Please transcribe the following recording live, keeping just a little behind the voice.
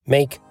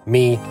Make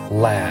Me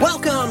Laugh.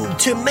 Welcome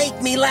to Make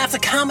Me Laugh, a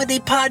comedy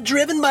pod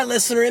driven by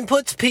listener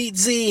inputs. Pete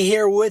Z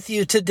here with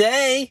you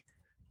today,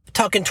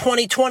 talking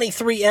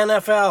 2023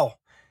 NFL.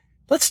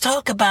 Let's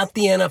talk about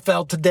the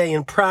NFL today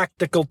in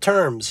practical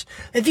terms.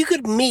 If you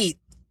could meet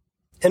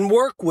and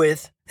work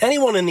with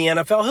anyone in the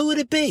NFL, who would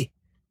it be?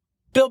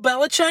 Bill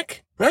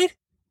Belichick, right?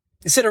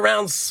 You sit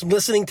around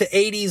listening to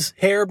 80s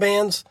hair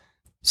bands,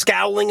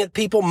 scowling at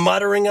people,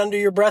 muttering under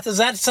your breath. Does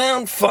that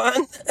sound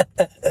fun?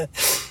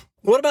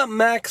 What about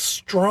Max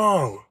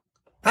Strong?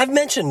 I've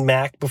mentioned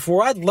Mac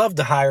before. I'd love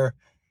to hire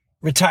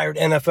retired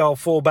NFL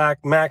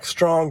fullback Max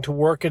Strong to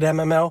work at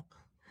MML.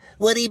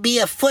 Would he be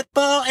a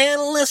football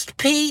analyst,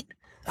 Pete?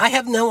 I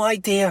have no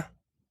idea.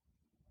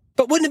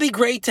 But wouldn't it be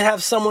great to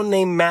have someone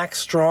named Max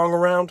Strong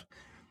around?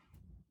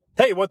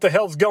 Hey, what the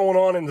hell's going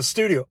on in the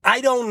studio?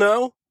 I don't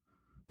know,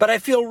 but I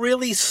feel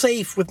really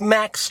safe with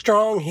Max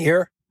Strong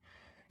here.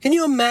 Can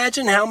you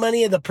imagine how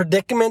many of the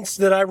predicaments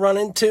that I run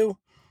into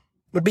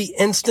would be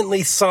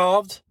instantly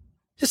solved?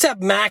 Just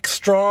have Max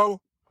Strong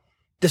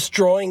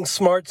destroying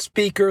smart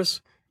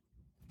speakers,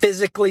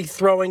 physically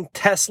throwing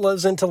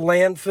Teslas into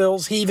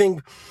landfills,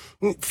 heaving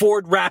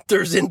Ford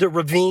Raptors into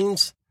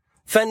ravines,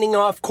 fending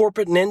off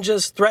corporate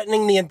ninjas,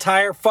 threatening the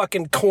entire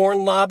fucking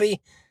corn lobby.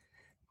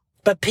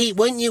 But Pete,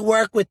 wouldn't you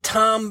work with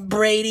Tom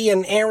Brady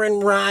and Aaron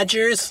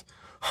Rodgers?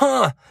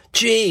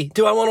 Gee,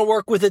 do I want to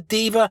work with a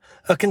diva,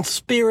 a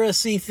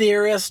conspiracy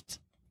theorist,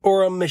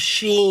 or a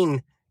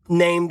machine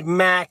named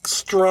Max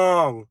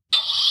Strong?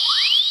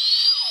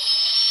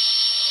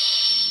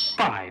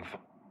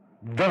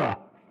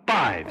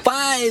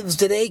 Fives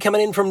today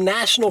coming in from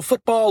National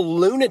Football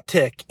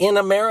Lunatic in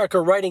America,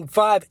 writing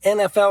 5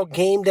 NFL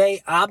game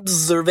day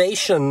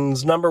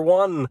observations. Number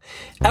 1,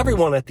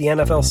 everyone at the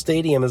NFL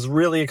stadium is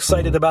really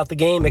excited about the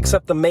game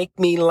except the Make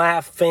Me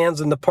Laugh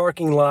fans in the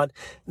parking lot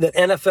that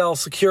NFL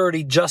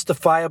security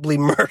justifiably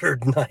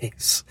murdered.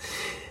 Nice.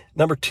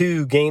 Number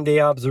 2, game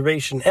day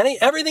observation.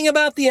 Everything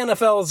about the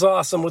NFL is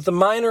awesome, with the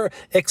minor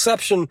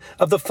exception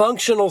of the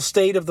functional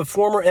state of the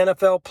former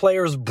NFL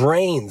players'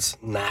 brains.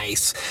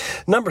 Nice.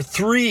 Number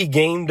 3,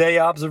 game day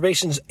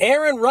observations.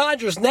 Aaron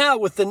Rodgers, now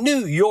with the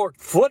New York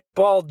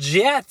Football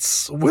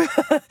Jets,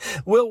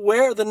 will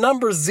wear the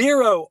number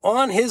 0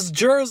 on his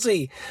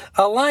jersey,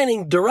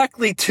 aligning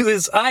directly to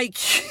his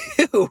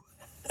IQ.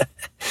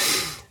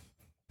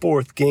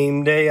 4th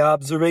game day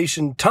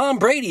observation. Tom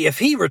Brady, if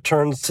he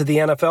returns to the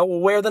NFL, will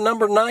wear the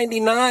number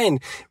 99,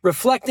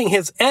 reflecting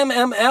his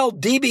MML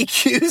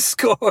DBQ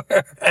score.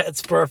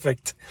 That's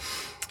perfect.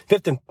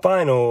 5th and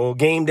final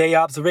game day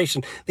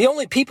observation. The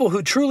only people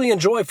who truly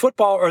enjoy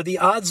football are the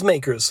odds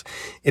makers.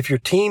 If your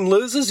team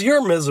loses,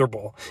 you're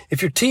miserable.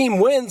 If your team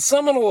wins,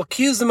 someone will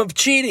accuse them of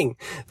cheating.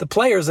 The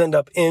players end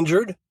up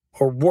injured.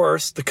 Or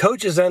worse, the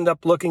coaches end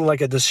up looking like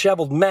a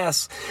disheveled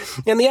mess,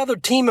 and the other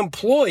team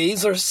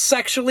employees are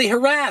sexually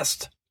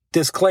harassed.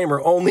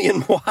 Disclaimer, only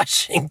in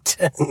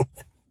Washington.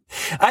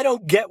 I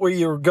don't get where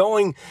you're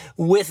going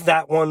with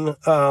that one,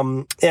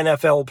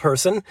 NFL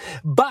person,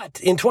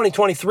 but in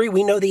 2023,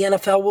 we know the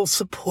NFL will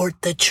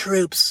support the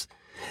troops.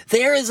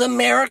 They're as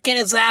American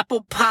as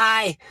apple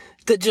pie,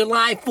 the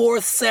July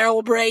 4th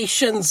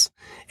celebrations,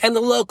 and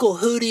the local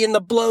Hootie and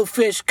the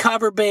Blowfish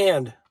cover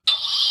band.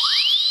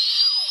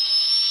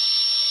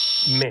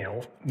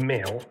 Mail.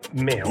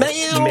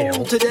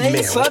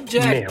 Today's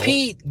subject,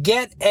 Pete,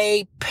 get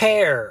a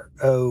pair.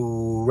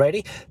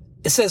 Alrighty.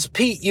 It says,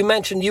 Pete, you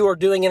mentioned you are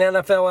doing an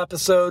NFL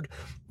episode,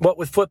 what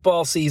with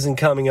football season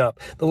coming up.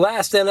 The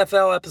last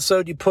NFL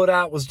episode you put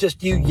out was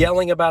just you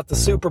yelling about the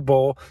Super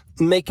Bowl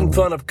and making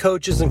fun of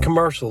coaches and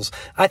commercials.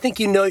 I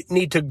think you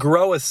need to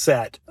grow a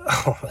set.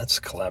 Oh, that's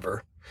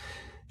clever.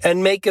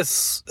 And make a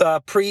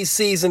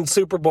preseason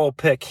Super Bowl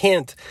pick.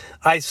 Hint,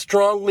 I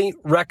strongly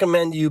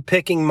recommend you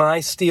picking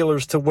my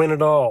Steelers to win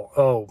it all.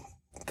 Oh,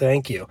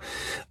 thank you.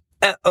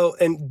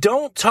 And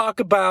don't talk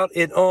about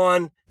it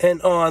on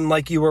and on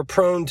like you were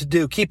prone to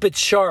do. Keep it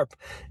sharp.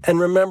 And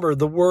remember,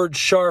 the word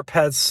sharp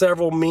has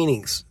several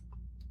meanings.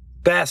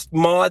 Best,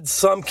 Maud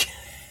Sumpkins.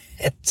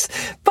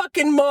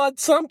 Fucking Maud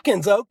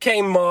Sumpkins.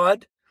 Okay,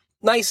 Maud.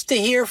 Nice to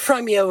hear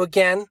from you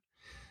again.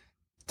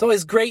 It's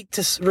always great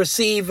to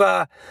receive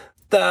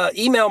the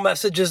email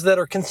messages that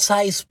are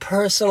concise,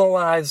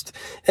 personalized,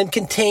 and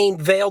contain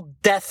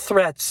veiled death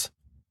threats.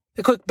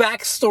 A quick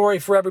backstory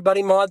for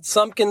everybody. Maud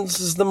Sumpkins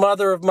is the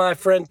mother of my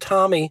friend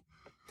Tommy,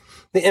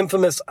 the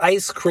infamous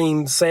ice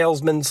cream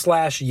salesman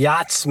 /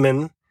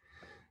 yachtsman.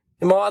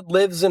 Maud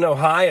lives in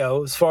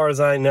Ohio, as far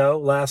as I know,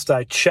 last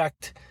I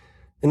checked.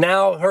 And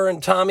now her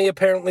and Tommy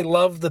apparently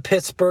love the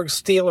Pittsburgh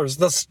Steelers,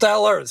 the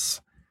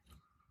Stellars.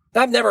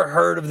 I've never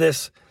heard of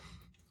this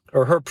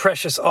or her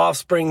precious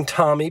offspring,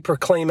 Tommy,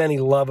 proclaim any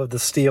love of the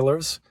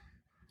Steelers.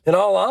 In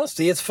all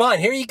honesty, it's fine.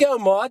 Here you go,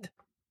 Maud.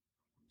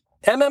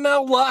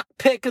 MML lock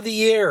pick of the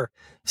year.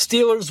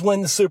 Steelers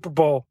win the Super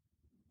Bowl.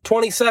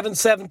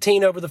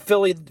 27-17 over the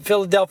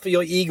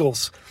Philadelphia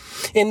Eagles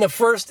in the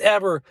first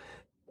ever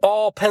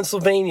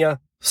all-Pennsylvania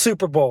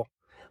Super Bowl.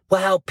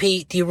 Wow,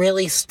 Pete, do you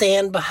really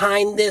stand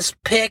behind this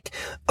pick?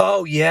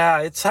 Oh, yeah,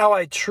 it's how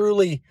I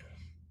truly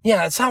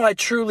Yeah, it's how I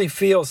truly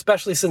feel,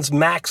 especially since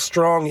Max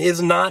Strong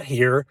is not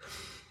here,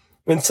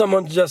 when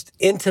someone just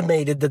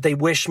intimated that they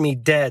wish me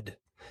dead.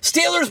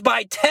 Steelers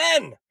by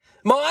 10!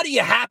 Maud, are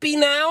you happy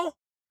now?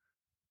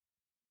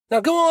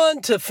 Now go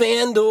on to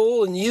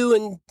FanDuel and you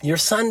and your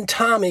son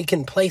Tommy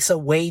can place a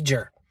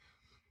wager.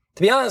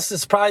 To be honest,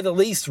 it's probably the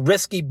least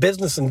risky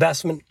business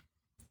investment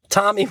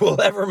Tommy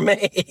will ever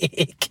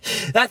make.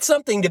 That's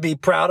something to be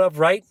proud of,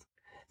 right?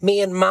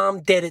 Me and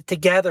Mom did it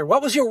together.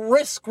 What was your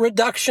risk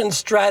reduction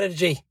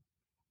strategy,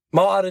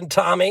 Maud and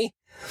Tommy?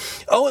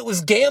 Oh, it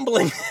was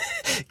gambling.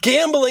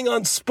 Gambling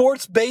on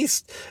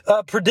sports-based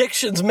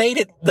predictions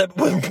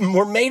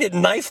were made at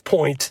knife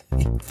point.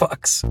 You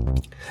fucks.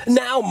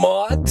 Now,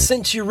 Maud,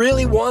 since you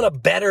really want a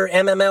better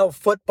MML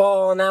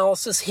football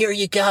analysis, here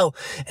you go.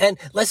 And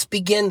let's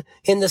begin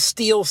in the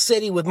Steel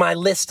City with my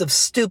list of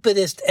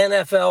stupidest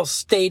NFL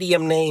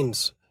stadium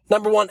names.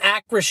 Number 1,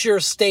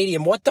 Acrisure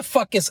Stadium. What the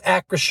fuck is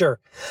Acrisure?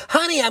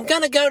 Honey, I'm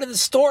going to go to the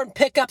store and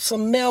pick up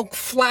some milk,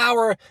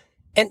 flour,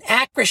 and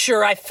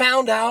Acrisure. I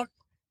found out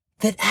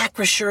that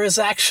Acrisure is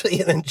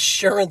actually an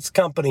insurance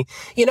company.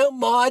 You know,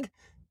 Maud,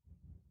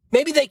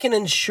 maybe they can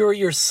insure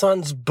your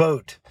son's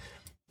boat.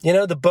 You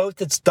know, the boat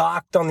that's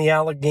docked on the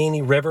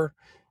Allegheny River.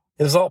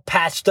 It was all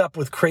patched up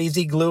with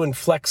crazy glue and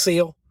Flex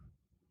Seal.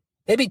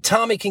 Maybe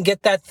Tommy can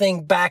get that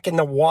thing back in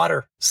the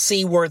water,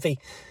 seaworthy.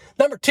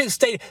 Number 2,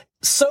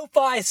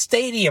 SoFi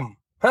Stadium.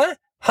 Huh?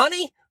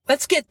 Honey,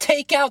 let's get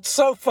takeout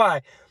SoFi.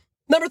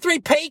 Number 3,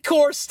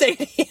 Paycor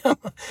Stadium.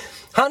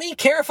 Honey,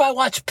 care if I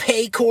watch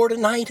Paycor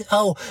tonight?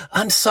 Oh,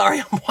 I'm sorry,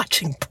 I'm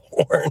watching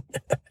porn.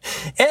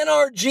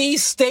 NRG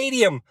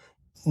Stadium.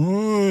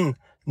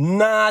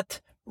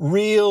 Not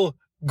real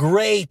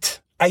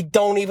great. I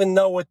don't even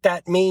know what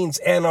that means,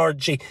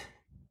 NRG.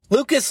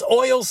 Lucas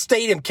Oil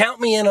Stadium. Count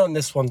me in on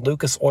this one.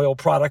 Lucas Oil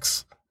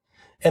Products,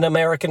 an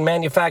American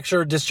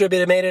manufacturer,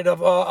 distributor made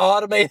of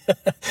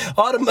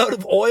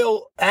automotive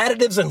oil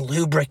additives and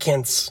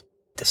lubricants.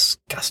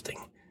 Disgusting.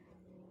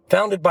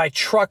 Founded by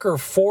trucker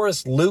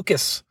Forrest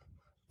Lucas.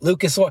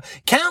 Lucas Oil.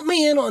 Count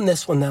me in on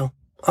this one, though.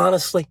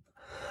 Honestly.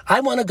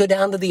 I want to go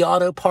down to the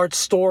auto parts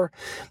store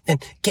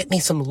and get me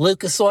some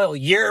Lucas Oil,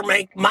 year,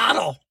 make,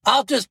 model.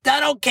 I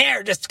don't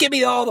care. Just give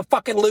me all the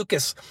fucking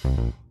Lucas.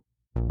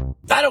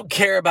 I don't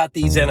care about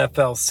these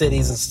NFL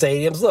cities and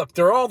stadiums. Look,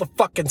 they're all the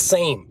fucking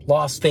same.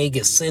 Las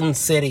Vegas, Sin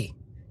City.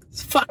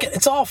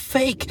 It's all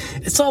fake.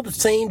 It's all the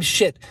same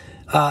shit.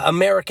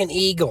 American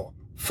Eagle.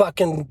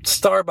 Fucking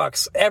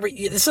Starbucks,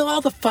 it's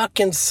all the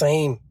fucking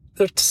same.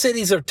 Their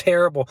cities are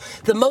terrible.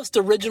 The most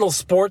original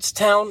sports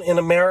town in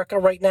America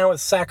right now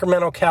is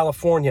Sacramento,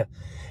 California.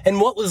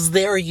 And what was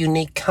their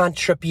unique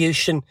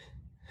contribution?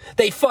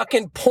 They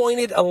fucking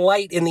pointed a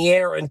light in the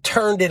air and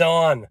turned it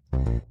on.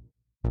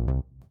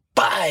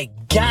 By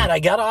God, I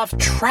got off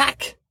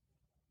track.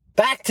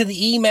 Back to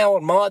the email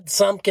of Maud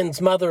Sumpkins,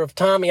 mother of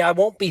Tommy. I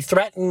won't be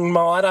threatened,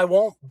 Maud. I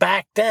won't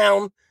back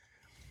down.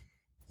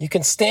 You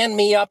can stand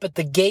me up at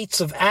the gates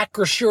of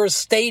Acrisure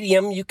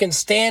Stadium. You can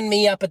stand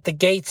me up at the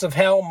gates of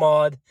hell,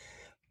 Maud.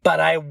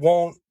 But I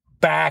won't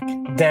back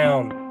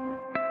down.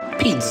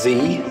 Pete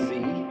Z.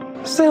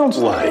 Sounds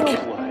like.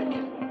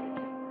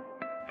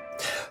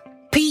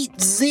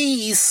 Pete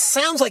Z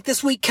sounds like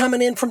this week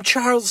coming in from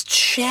Charles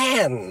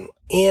Chan.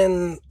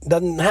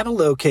 Doesn't have a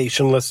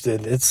location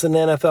listed. It's an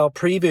NFL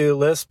preview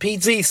list.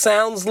 Pete Z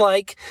sounds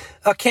like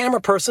a camera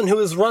person who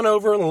is run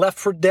over and left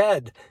for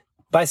dead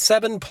by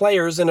 7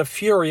 players in a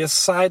furious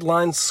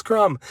sideline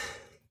scrum.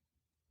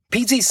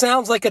 PZ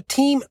sounds like a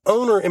team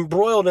owner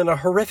embroiled in a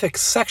horrific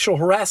sexual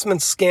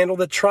harassment scandal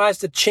that tries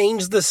to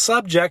change the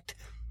subject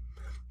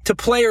to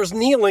players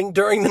kneeling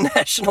during the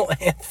national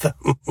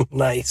anthem.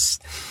 Nice.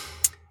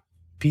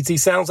 PZ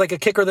sounds like a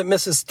kicker that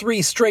misses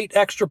 3 straight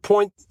extra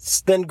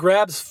points, then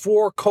grabs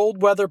 4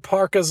 cold weather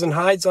parkas and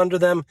hides under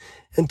them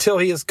until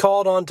he is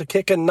called on to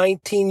kick a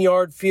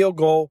 19-yard field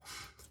goal,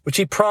 which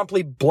he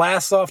promptly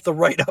blasts off the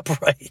right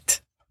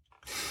upright.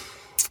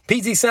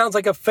 PZ sounds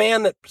like a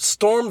fan that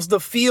storms the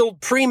field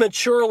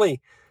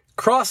prematurely,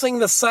 crossing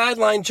the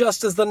sideline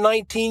just as the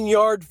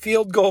 19-yard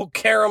field goal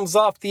caroms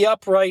off the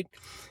upright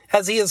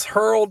as he is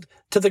hurled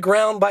to the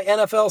ground by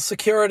NFL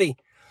security.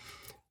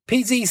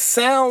 PZ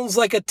sounds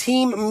like a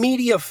team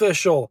media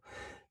official,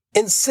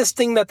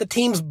 insisting that the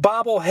team's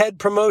bobblehead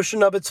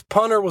promotion of its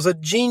punter was a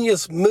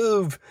genius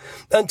move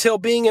until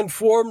being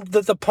informed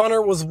that the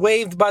punter was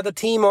waived by the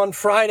team on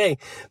Friday.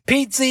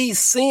 PZ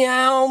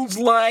sounds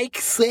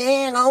like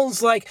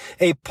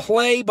a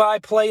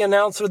play-by-play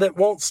announcer that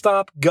won't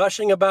stop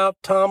gushing about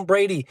Tom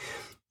Brady.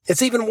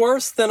 It's even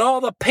worse than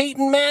all the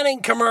Peyton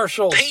Manning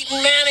commercials.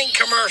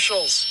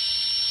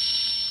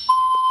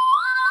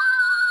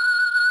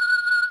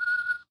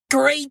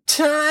 Great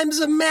times,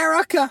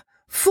 America.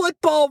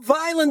 Football,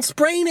 violence,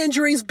 brain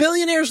injuries,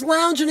 billionaires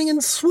lounging in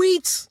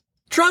suites,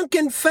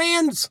 drunken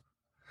fans,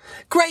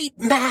 great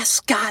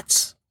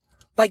mascots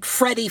like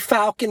Freddie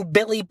Falcon,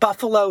 Billy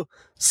Buffalo,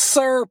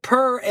 Sir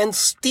Purr, and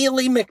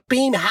Steely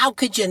McBeam. How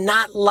could you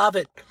not love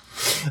it?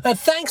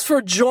 Thanks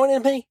for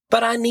joining me,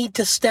 but I need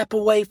to step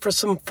away for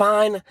some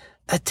fine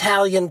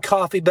Italian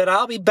coffee, but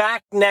I'll be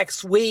back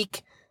next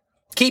week.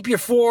 Keep your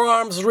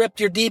forearms ripped,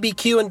 your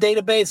DBQ and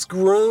database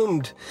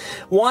groomed.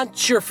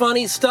 Want your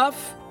funny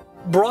stuff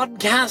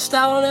broadcast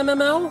out on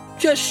MML?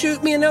 Just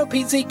shoot me a note,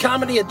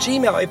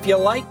 pzcomedy@gmail. If you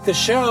like the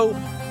show,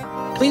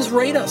 please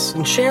rate us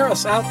and share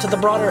us out to the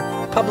broader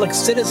public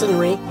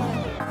citizenry.